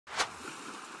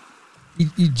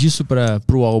E disso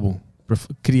pro álbum? Pra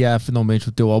criar finalmente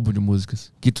o teu álbum de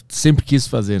músicas? Que tu sempre quis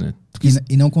fazer, né?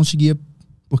 E não conseguia,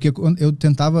 porque eu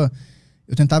tentava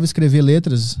escrever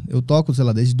letras, eu toco, sei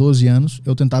lá, desde 12 anos,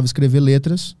 eu tentava escrever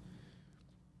letras,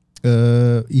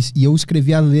 e eu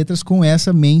escrevia as letras com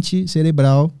essa mente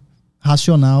cerebral,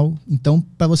 racional. Então,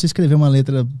 para você escrever uma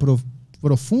letra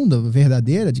profunda,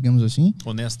 verdadeira, digamos assim,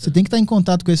 honesta, você tem que estar em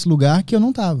contato com esse lugar que eu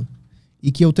não tava.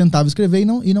 E que eu tentava escrever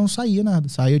e não saía nada.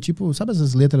 Saía tipo, sabe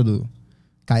essas letras do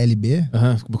KLB?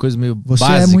 Uma coisa meio você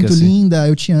básica, é muito assim. Linda,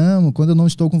 eu te amo. Quando eu não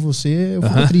estou com você, eu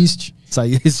fico triste.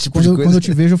 Saía esse tipo de coisa. Quando eu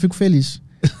te vejo, eu fico feliz.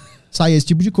 Saía esse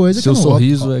tipo de coisa. Seu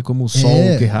sorriso é como o sol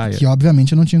que raia. Que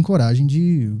obviamente eu não tinha coragem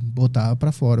de botar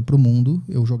pra fora, pro mundo.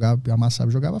 Eu amassava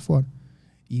e jogava fora.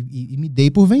 E me dei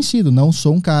por vencido. Não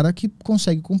sou um cara que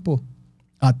consegue compor.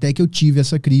 Até que eu tive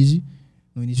essa crise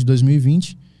no início de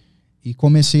 2020 e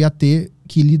comecei a ter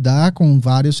que lidar com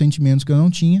vários sentimentos que eu não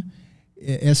tinha.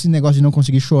 Esse negócio de não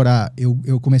conseguir chorar,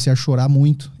 eu comecei a chorar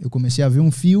muito. Eu comecei a ver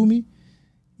um filme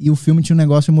e o filme tinha um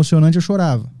negócio emocionante, eu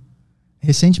chorava.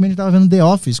 Recentemente eu tava vendo The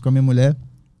Office com a minha mulher.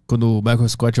 Quando o Michael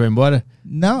Scott vai embora?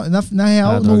 Não, na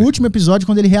real, no último episódio,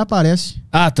 quando ele reaparece.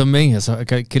 Ah, também.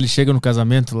 Que ele chega no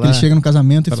casamento lá. Ele chega no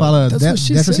casamento e fala,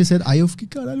 dessa sinceridade. Aí eu fiquei,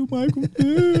 caralho, Michael.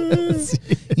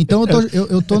 Então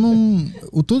eu tô num...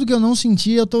 Tudo que eu não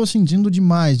senti, eu tô sentindo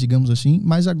demais, digamos assim.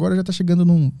 Mas agora já tá chegando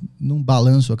num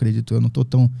balanço, acredito. Eu não tô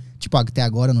tão... Tipo, até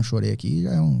agora eu não chorei aqui,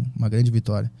 já é uma grande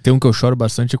vitória. Tem um que eu choro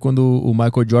bastante, é quando o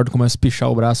Michael Jordan começa a pichar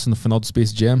o braço no final do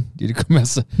Space Jam. E ele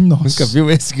começa... Nossa. Nunca viu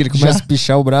esse? Que ele começa a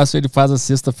pichar o braço e ele faz a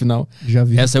cesta final. Já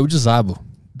vi. Essa é o desabo.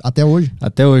 Até hoje?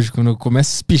 Até hoje. Quando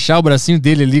começa a espichar o bracinho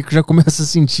dele ali, que eu já começo a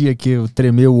sentir aqui,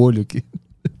 tremer o olho aqui.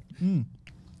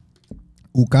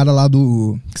 O cara lá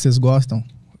que vocês gostam,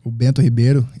 o Bento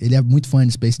Ribeiro, ele é muito fã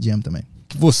de Space Jam também.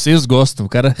 Que vocês gostam. O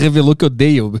cara revelou que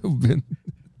odeia o Bento.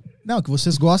 Não, que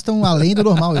vocês gostam além do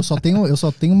normal. Eu só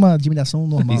tenho uma admiração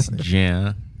normal. Space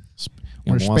Jam.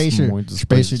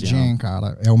 Space Jam,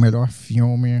 cara, é o melhor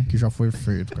filme que já foi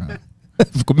feito, cara.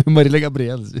 Ficou meio Marília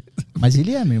Gabriela. Assim. Mas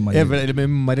ele é meio Marília. Ele é meio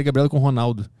Marília Gabriela com o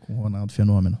Ronaldo. Com o Ronaldo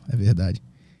Fenômeno, é verdade.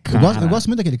 Eu gosto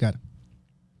muito daquele cara.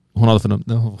 Ronaldo Fenômeno.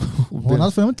 Não, o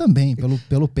Ronaldo Fenômeno também,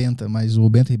 pelo Penta, mas o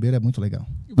Bento Ribeiro é muito legal.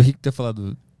 O Henrique ter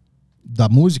falado... Da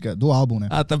música, do álbum, né?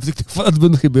 Ah, tá. Você que ter falado do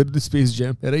Bento Ribeiro do Space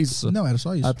Jam. Era isso? Não, era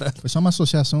só isso. Ah, tá. Foi só uma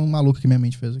associação maluca que minha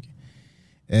mente fez aqui.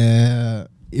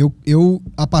 Eu,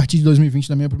 a partir de 2020,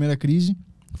 da minha primeira crise,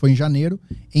 foi em janeiro.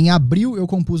 Em abril, eu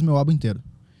compus meu álbum inteiro.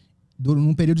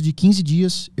 Num período de 15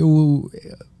 dias, eu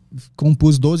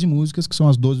compus 12 músicas, que são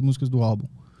as 12 músicas do álbum.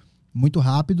 Muito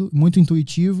rápido, muito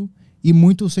intuitivo e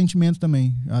muito sentimento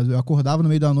também. Eu acordava no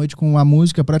meio da noite com a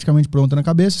música praticamente pronta na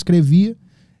cabeça, escrevia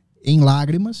em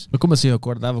lágrimas. Mas como assim? Eu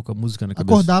acordava com a música na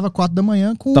cabeça? Acordava 4 da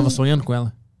manhã com... Tava sonhando com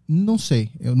ela? Não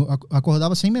sei. Eu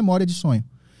acordava sem memória de sonho.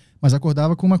 Mas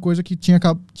acordava com uma coisa que tinha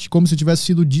como se tivesse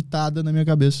sido ditada na minha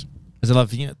cabeça. Mas ela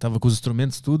vinha, tava com os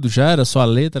instrumentos tudo já? Era só a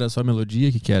letra, era só a melodia?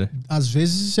 O que era? Às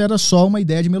vezes era só uma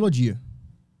ideia de melodia.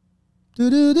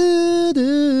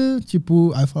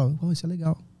 Tipo, aí eu falava, oh, isso é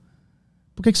legal.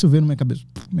 Por que isso veio na minha cabeça?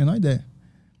 Menor ideia.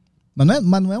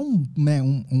 Mas não é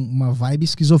uma vibe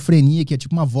esquizofrenia que é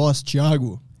tipo uma voz,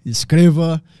 Tiago,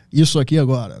 escreva isso aqui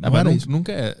agora. Não era isso.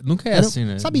 Nunca é assim,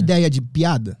 né? Sabe ideia de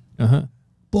piada? Aham.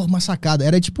 Pô, uma sacada.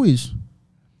 Era tipo isso.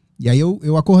 E aí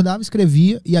eu acordava,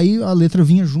 escrevia, e aí a letra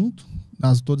vinha junto,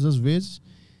 todas as vezes.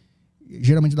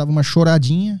 Geralmente dava uma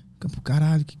choradinha.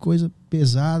 Caralho, que coisa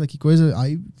pesada, que coisa...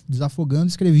 Aí desafogando,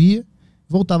 escrevia,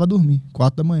 voltava a dormir,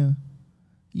 4 da manhã.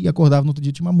 E acordava no outro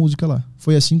dia, tinha uma música lá.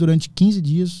 Foi assim durante 15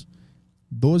 dias,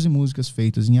 12 músicas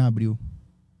feitas em abril.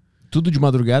 Tudo de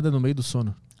madrugada no meio do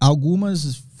sono?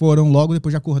 Algumas foram logo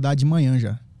depois de acordar de manhã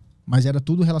já. Mas era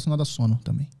tudo relacionado a sono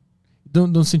também.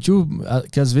 Não sentiu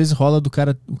que às vezes rola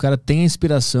o cara tem a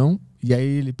inspiração e aí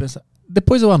ele pensa,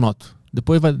 depois eu anoto,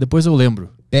 depois eu lembro.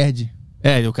 Perde.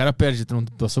 O cara perde, tu não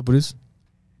passou por isso?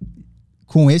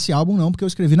 Com esse álbum não, porque eu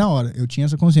escrevi na hora, eu tinha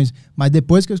essa consciência. Mas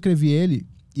depois que eu escrevi ele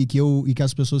e que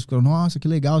as pessoas ficaram, nossa, que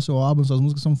legal seu álbum, suas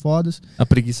músicas são fodas. A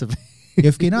preguiça vem.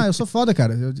 Eu fiquei, não, eu sou foda,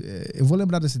 cara, eu vou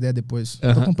lembrar dessa ideia depois.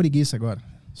 Eu tô com preguiça agora,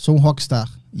 sou um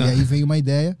rockstar. E aí vem uma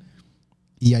ideia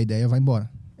e a ideia vai embora.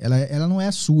 Ela não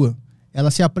é sua. Ela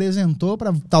se apresentou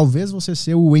para talvez você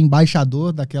ser o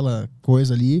embaixador daquela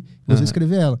coisa ali, você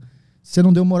escrever ela. Se você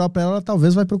não deu moral pra ela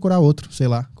talvez vai procurar outro, sei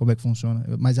lá como é que funciona.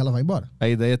 Mas ela vai embora. A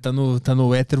ideia tá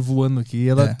no éter voando aqui,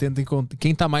 ela tenta encontrar.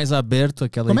 Quem tá mais aberto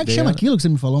àquela ideia... Como é que chama aquilo que você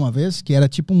me falou uma vez? Que era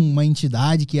tipo uma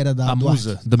entidade que era da... A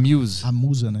musa, The Muse. A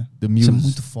musa, né? The Muse. Isso é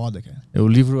muito foda, cara. É o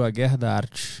livro A Guerra da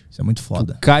Arte. Isso é muito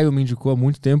foda. O Caio me indicou há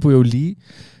muito tempo, eu li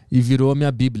e virou a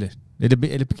minha bíblia.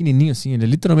 Ele é pequenininho, assim, ele é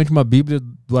literalmente uma bíblia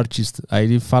do artista. Aí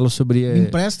ele fala sobre... Me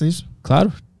empresta isso?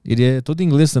 Claro, ele é todo em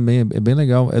inglês também, é bem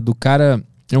legal. É do cara...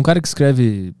 É um cara que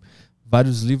escreve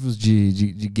vários livros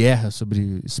de guerra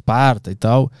sobre Esparta e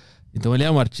tal. Então ele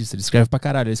é um artista, ele escreve pra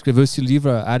caralho. Ele escreveu esse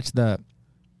livro,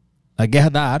 A Guerra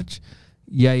da Arte.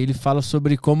 E aí ele fala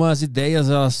sobre como as ideias,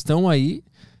 elas estão aí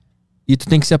e tu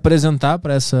tem que se apresentar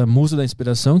para essa musa da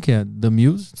inspiração, que é The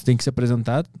Muse. Tu tem que se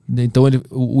apresentar. Então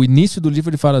o início do livro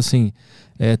ele fala assim,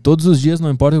 todos os dias,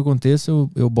 não importa o que aconteça,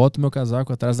 eu boto meu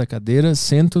casaco atrás da cadeira,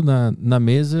 sento na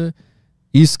mesa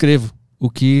e escrevo o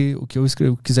que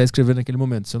eu quiser escrever naquele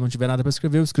momento. Se eu não tiver nada para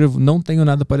escrever, eu escrevo. Não tenho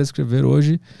nada para escrever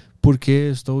hoje porque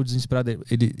estou desesperado.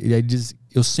 Ele diz,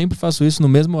 eu sempre faço isso no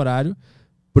mesmo horário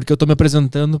porque eu estou me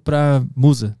apresentando para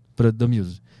musa, para The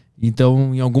Muse.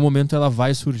 Então, em algum momento ela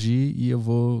vai surgir e eu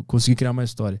vou conseguir criar uma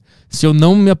história. Se eu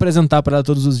não me apresentar para ela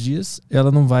todos os dias,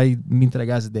 ela não vai me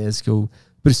entregar as ideias que eu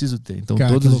preciso ter. Então,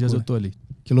 cara, todos os dias eu tô ali.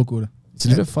 Que loucura. Esse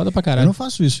livro é foda pra caralho. Eu não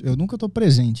faço isso. Eu nunca tô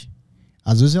presente.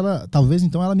 Às vezes talvez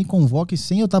então ela me convoque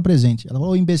sem eu estar presente. Ela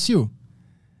fala, ô imbecil.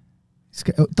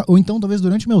 Ou então talvez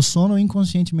durante o meu sono eu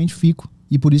inconscientemente fico.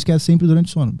 E por isso que é sempre durante o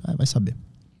sono. Vai saber.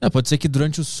 Pode ser que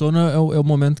durante o sono é o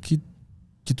momento que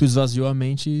tu esvaziou a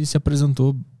mente e se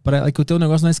apresentou para ela. Que o teu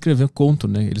negócio não é escrever conto,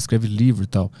 né? Ele escreve livro e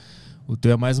tal. O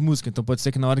teu é mais música. Então pode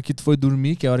ser que na hora que tu foi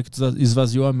dormir, que é a hora que tu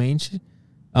esvaziou a mente,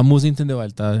 a musa entendeu.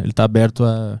 Ele tá aberto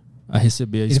a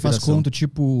receber a inspiração. Ele faz conto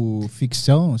tipo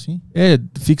ficção, assim? É,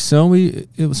 ficção e,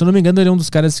 se eu não me engano, ele é um dos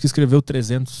caras que escreveu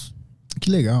 300. Que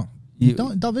legal.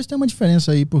 Então, talvez tenha uma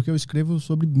diferença aí, porque eu escrevo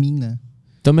sobre mim, né?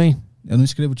 Também. Eu não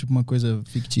escrevo tipo uma coisa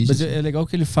fictícia. Mas assim. É legal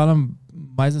que ele fala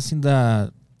mais assim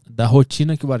da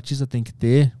rotina que o artista tem que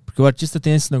ter. Porque o artista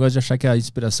tem esse negócio de achar que a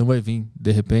inspiração vai vir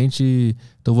de repente,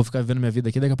 então eu vou ficar vivendo minha vida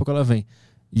aqui, daqui a pouco ela vem.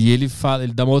 E ele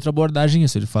dá uma outra abordagem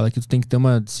isso. Ele fala que tu tem que ter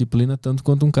uma disciplina tanto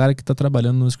quanto um cara que tá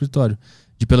trabalhando no escritório.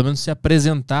 De pelo menos se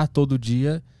apresentar todo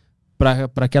dia para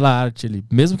aquela arte ali.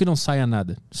 Mesmo que não saia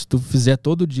nada. Se tu fizer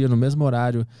todo dia no mesmo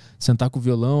horário, sentar com o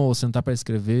violão, ou sentar para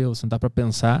escrever, ou sentar para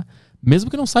pensar,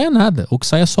 mesmo que não saia nada, ou que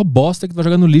saia só bosta que tu vai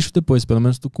jogar no lixo depois. Pelo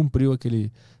menos tu cumpriu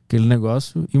aquele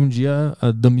negócio e um dia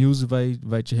a The Muse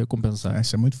vai te recompensar.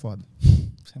 Isso é muito foda.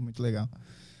 Isso é muito legal.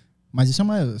 Mas isso é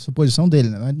uma suposição dele,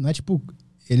 né? Não é tipo...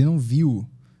 Ele não viu,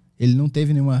 ele não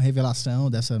teve nenhuma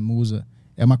revelação dessa musa.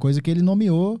 É uma coisa que ele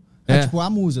nomeou, tipo, a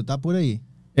musa, tá por aí.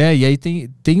 E aí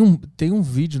tem um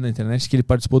vídeo na internet que ele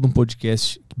participou de um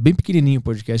podcast, bem pequenininho,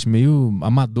 podcast, meio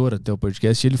amador até o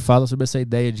podcast, e ele fala sobre essa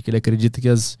ideia de que ele acredita que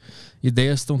as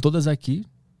ideias estão todas aqui.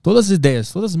 Todas as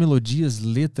ideias, todas as melodias,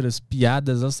 letras,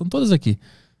 piadas, elas estão todas aqui.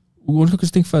 A única coisa que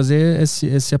você tem que fazer é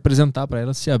se apresentar para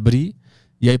elas, se abrir.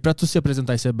 E aí, pra tu se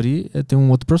apresentar e se abrir, tem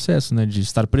um outro processo, né? De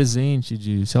estar presente,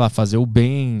 de, sei lá, fazer o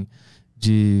bem,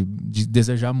 de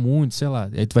desejar muito, sei lá.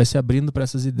 E aí tu vai se abrindo para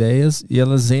essas ideias e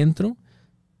elas entram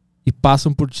e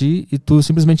passam por ti e tu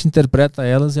simplesmente interpreta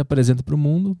elas e apresenta pro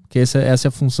mundo, que essa é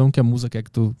a função que a musa quer que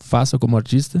tu faça como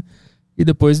artista. E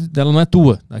depois ela não é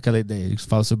tua, aquela ideia. Ele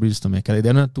fala sobre isso também. Aquela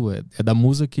ideia não é tua, é da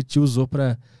musa que te usou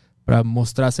pra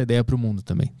mostrar essa ideia pro mundo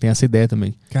também. Tem essa ideia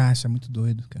também. Cara, isso é muito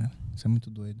doido, cara. Isso é muito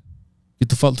doido. E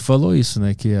tu falou isso,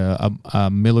 né? Que a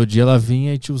melodia ela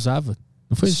vinha e te usava.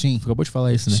 Não foi? Sim. Tu acabou de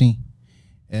falar isso, né? Sim.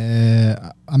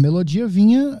 A melodia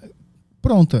vinha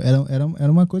pronta.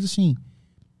 Era uma coisa assim.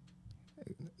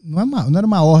 Não era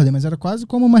uma ordem, mas era quase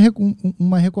como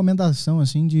uma recomendação,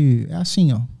 assim, de... É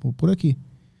assim, ó, por aqui.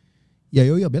 E aí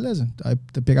eu ia, beleza. Aí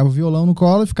eu pegava o violão no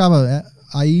colo e ficava...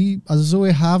 aí, às vezes eu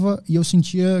errava e eu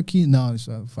sentia que... Não,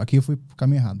 aqui eu fui pro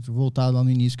caminho errado. Fui voltar lá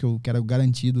no início, que era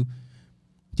garantido...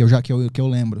 Que eu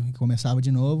lembro. Começava de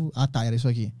novo. Era isso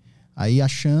aqui. Aí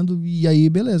achando, e aí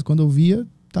beleza. Quando eu via,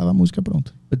 tava a música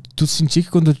pronta. Tu sentia que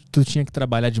quando tu tinha que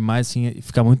trabalhar demais, assim,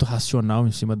 ficar muito racional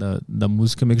em cima da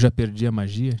música, meio que já perdia a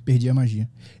magia? Perdia a magia.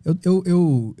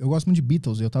 Eu gosto muito de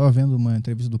Beatles. Eu tava vendo uma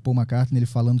entrevista do Paul McCartney, ele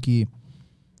falando que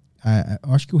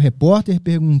eu acho que o repórter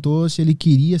perguntou se ele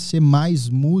queria ser mais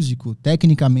músico,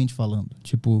 tecnicamente falando.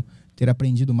 Tipo, ter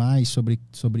aprendido mais sobre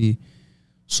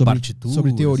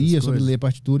teoria, sobre ler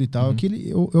partitura e tal. Uhum.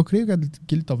 Que eu creio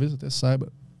que ele talvez até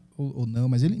saiba, ou não,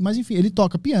 mas enfim, ele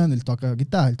toca piano, ele toca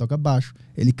guitarra, ele toca baixo,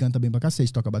 ele canta bem pra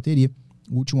cacete, toca bateria.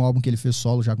 O último álbum que ele fez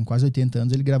solo, já com quase 80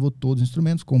 anos, ele gravou todos os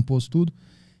instrumentos, compôs tudo.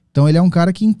 Então ele é um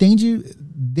cara que entende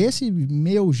desse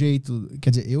meu jeito, quer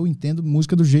dizer, eu entendo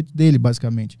música do jeito dele,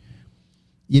 basicamente.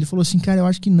 E ele falou assim, cara, eu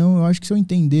acho que não, eu acho que se eu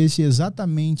entendesse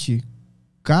exatamente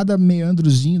cada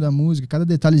meandrozinho da música, cada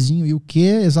detalhezinho e o que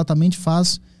exatamente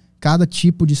faz cada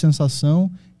tipo de sensação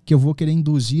que eu vou querer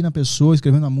induzir na pessoa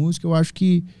escrevendo a música, eu acho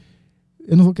que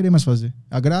eu não vou querer mais fazer.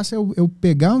 A graça é eu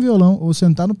pegar um violão ou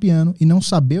sentar no piano e não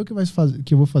saber o que,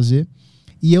 que eu vou fazer,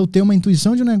 e eu ter uma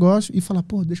intuição de um negócio e falar,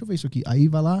 pô, deixa eu ver isso aqui. Aí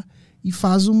vai lá e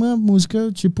faz uma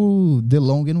música tipo The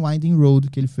Long and Winding Road,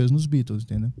 que ele fez nos Beatles,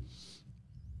 entendeu?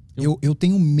 Eu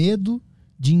tenho medo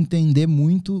de entender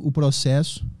muito o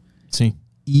processo. Sim.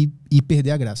 E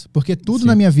perder a graça. Porque tudo Sim.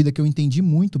 na minha vida que eu entendi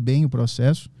muito bem o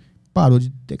processo, parou de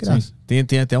ter graça. Sim.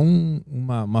 Tem até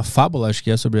uma fábula, acho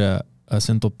que é sobre a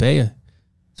centopeia.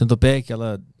 Centopeia que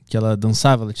ela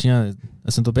dançava, ela tinha...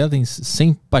 A centopeia tem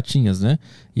 100 patinhas, né?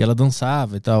 E ela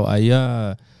dançava e tal. Aí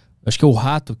acho que o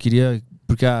rato queria...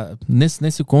 Porque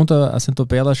nesse conto a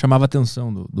centopeia ela chamava a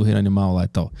atenção do reino animal lá e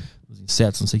tal. Os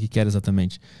insetos, não sei o que era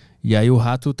exatamente. E aí o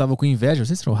rato tava com inveja, não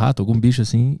sei se era o rato, algum bicho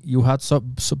assim. E o rato só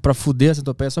pra fuder a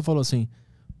centopeia só falou assim: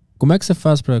 como é que você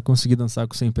faz pra conseguir dançar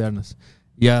com 100 pernas?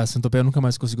 E a centopeia nunca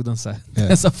mais conseguiu dançar.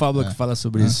 Essa fábula que fala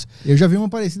sobre isso. Eu já vi uma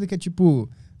parecida que é tipo...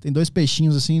 Tem 2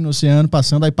 peixinhos assim no oceano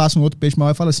passando, aí passa um outro peixe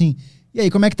maior e fala assim: e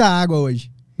aí, como é que tá a água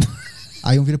hoje?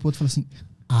 Aí um vira pro outro e fala assim: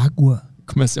 água?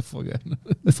 Começa a se afogar.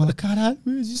 Ele fala: caralho,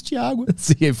 existe água.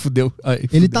 Sim, aí fudeu.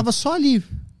 Ele tava só ali.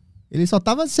 Ele só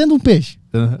tava sendo um peixe.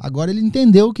 Uhum. Agora ele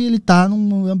entendeu que ele tá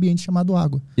num ambiente chamado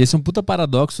água. E esse é um puta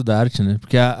paradoxo da arte, né?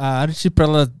 Porque a arte, pra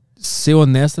ela ser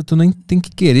honesta, tu nem tem que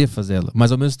querer fazer ela.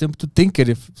 Mas ao mesmo tempo tu tem que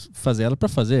querer fazer ela pra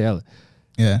fazer ela.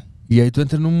 É. E aí tu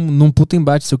entra num puta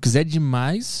embate. Se eu quiser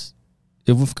demais,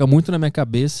 eu vou ficar muito na minha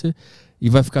cabeça e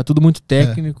vai ficar tudo muito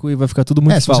técnico e vai ficar tudo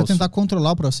muito falso. Se você tentar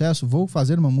controlar o processo, vou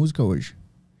fazer uma música hoje.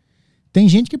 Tem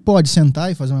gente que pode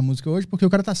sentar e fazer uma música hoje porque o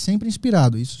cara tá sempre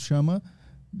inspirado. Isso chama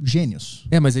gênios.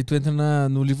 Mas aí tu entra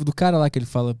no livro do cara lá, que ele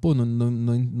fala, pô,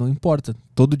 não importa.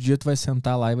 Todo dia tu vai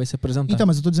sentar lá e vai se apresentar. Então,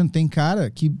 mas eu tô dizendo, tem cara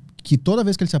que toda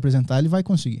vez que ele se apresentar, ele vai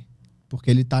conseguir.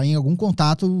 Porque ele tá em algum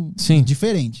contato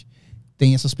diferente.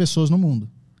 Tem essas pessoas no mundo.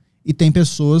 E tem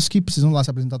pessoas que precisam lá se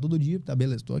apresentar todo dia. Tá,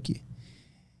 beleza, tô aqui.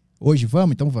 Hoje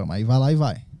vamos? Então vamos. Aí vai lá e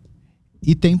vai.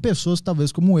 E tem pessoas,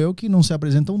 talvez como eu, que não se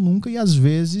apresentam nunca e às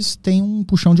vezes tem um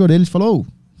puxão de orelha e falou,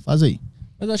 faz aí.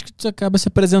 Mas eu acho que tu acaba se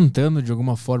apresentando de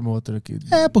alguma forma ou outra aqui.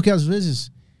 Porque às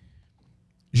vezes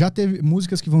já teve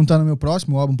músicas que vão estar no meu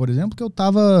próximo álbum, por exemplo, que eu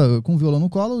tava com o violão no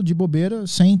colo, de bobeira,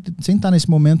 sem estar nesse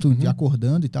momento de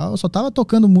acordando e tal. Eu só tava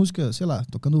tocando música, sei lá,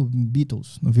 tocando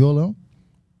Beatles no violão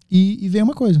e veio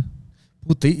uma coisa.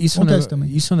 Puta, isso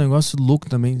é um negócio louco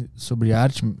também sobre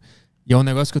arte. E é um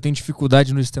negócio que eu tenho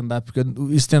dificuldade no stand-up, porque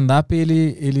o stand-up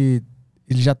ele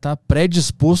já tá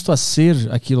predisposto a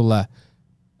ser aquilo lá.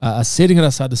 A ser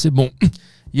engraçado, a ser bom.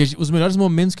 E os melhores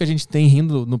momentos que a gente tem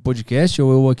rindo no podcast,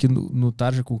 ou eu aqui no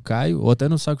Tarja com o Caio, ou até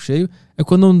no Saco Cheio, é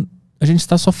quando a gente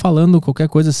tá só falando qualquer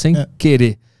coisa sem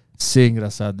querer ser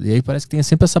engraçado. E aí parece que tem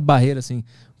sempre essa barreira, assim.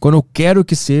 Quando eu quero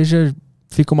que seja,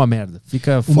 fica uma merda.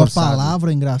 Fica forçado. Uma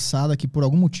palavra engraçada que por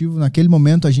algum motivo, naquele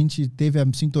momento, a gente teve a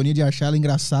sintonia de achar ela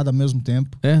engraçada ao mesmo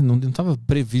tempo. Não tava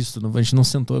previsto, a gente não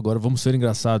sentou agora, vamos ser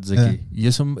engraçados aqui. E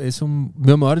esse é o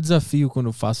meu maior desafio quando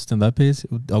eu faço stand-up, é esse.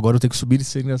 Agora eu tenho que subir e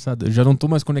ser engraçado. Eu já não tô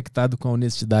mais conectado com a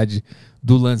honestidade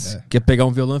do lance, que é pegar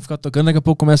um violão e ficar tocando, daqui a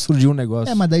pouco começa a surgir um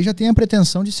negócio. Mas daí já tem a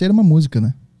pretensão de ser uma música,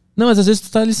 né? Não, mas às vezes tu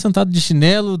tá ali sentado de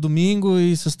chinelo, domingo,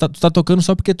 e tu tá tocando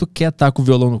só porque tu quer estar com o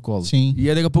violão no colo. Sim. E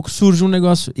aí daqui a pouco surge um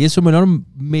negócio. Esse é o melhor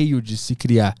meio de se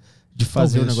criar, de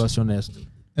fazer um negócio honesto.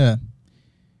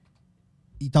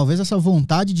 E talvez essa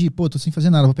vontade de, tô sem fazer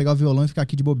nada, vou pegar o violão e ficar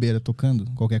aqui de bobeira, tocando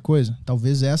qualquer coisa,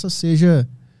 talvez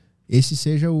esse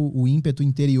seja o ímpeto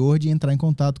interior de entrar em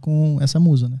contato com essa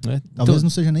musa, né? Talvez não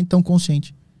seja nem tão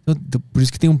consciente. Por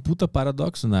isso que tem um puta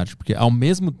paradoxo na arte, porque ao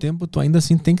mesmo tempo tu ainda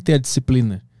assim tem que ter a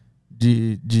disciplina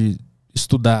de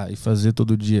estudar e fazer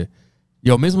todo dia. E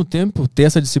ao mesmo tempo, ter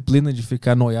essa disciplina de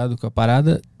ficar noiado com a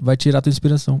parada vai tirar a tua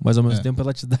inspiração. Mas ao mesmo tempo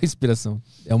ela te dá inspiração.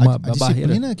 É uma barreira. A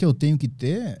disciplina que eu tenho que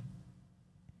ter,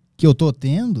 que eu tô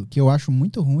tendo, que eu acho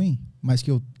muito ruim, mas que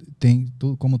eu tenho,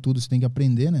 como tudo, você tem que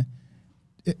aprender, né?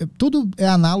 Tudo é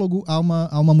análogo a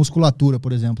uma musculatura,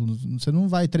 por exemplo. Você não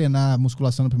vai treinar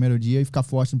musculação no primeiro dia e ficar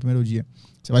forte no primeiro dia.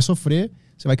 Você vai sofrer,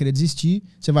 você vai querer desistir,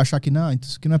 você vai achar que não,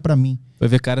 isso aqui não é pra mim. Vai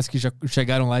ver caras que já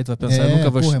chegaram lá e tu vai pensar,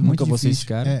 nunca vou ser esse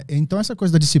cara. Então essa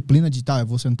coisa da disciplina de, eu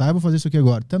vou sentar e vou fazer isso aqui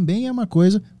agora, também é uma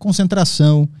coisa,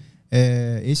 concentração,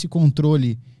 esse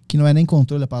controle, que não é nem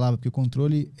controle a palavra, porque o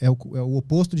controle é o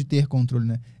oposto de ter controle,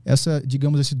 né?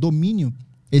 Esse domínio,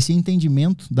 esse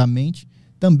entendimento da mente,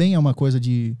 também é uma coisa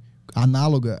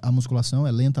análoga à musculação,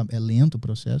 é lento o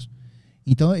processo.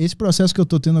 Então, esse processo que eu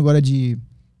tô tendo agora de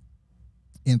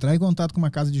entrar em contato com uma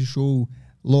casa de show,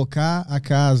 locar a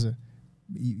casa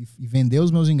e vender os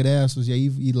meus ingressos, e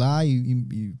aí ir lá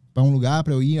e para um lugar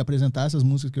para eu ir apresentar essas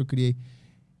músicas que eu criei.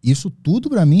 Isso tudo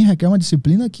para mim requer uma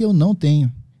disciplina que eu não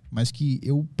tenho. mas que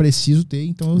eu preciso ter,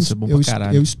 então Isso é bom pra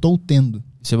caralho. eu estou tendo.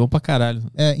 Isso é bom pra caralho.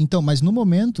 Então, mas no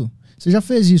momento, você já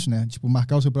fez isso, né? Tipo,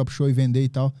 marcar o seu próprio show e vender e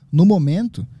tal. No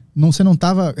momento, você não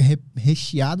tava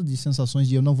recheado de sensações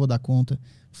de eu não vou dar conta,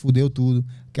 fudeu tudo.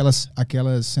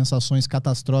 Aquelas sensações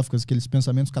catastróficas, aqueles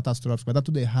pensamentos catastróficos, vai dar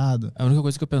tudo errado. A única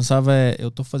coisa que eu pensava é, eu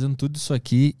tô fazendo tudo isso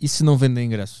aqui e se não vender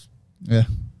ingresso?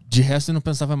 De resto, eu não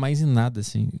pensava mais em nada,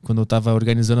 assim. Quando eu tava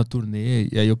organizando a turnê,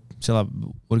 e aí eu, sei lá,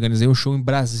 organizei um show em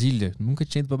Brasília. Nunca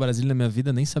tinha ido pra Brasília na minha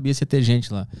vida, nem sabia se ia ter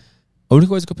gente lá. A única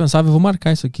coisa que eu pensava, eu vou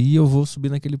marcar isso aqui e eu vou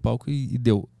subir naquele palco e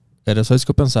deu. Era só isso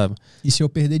que eu pensava. E se eu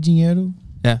perder dinheiro...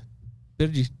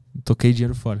 Perdi. Toquei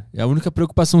dinheiro fora. A única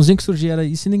preocupaçãozinha que surgia era,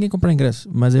 e se ninguém comprar ingresso?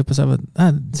 Mas aí eu pensava,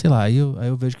 sei lá, aí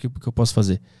eu vejo o que eu posso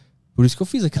fazer. Por isso que eu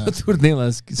fiz aquela turnê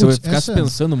lá. Se eu ficasse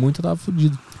pensando muito, eu tava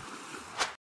fudido.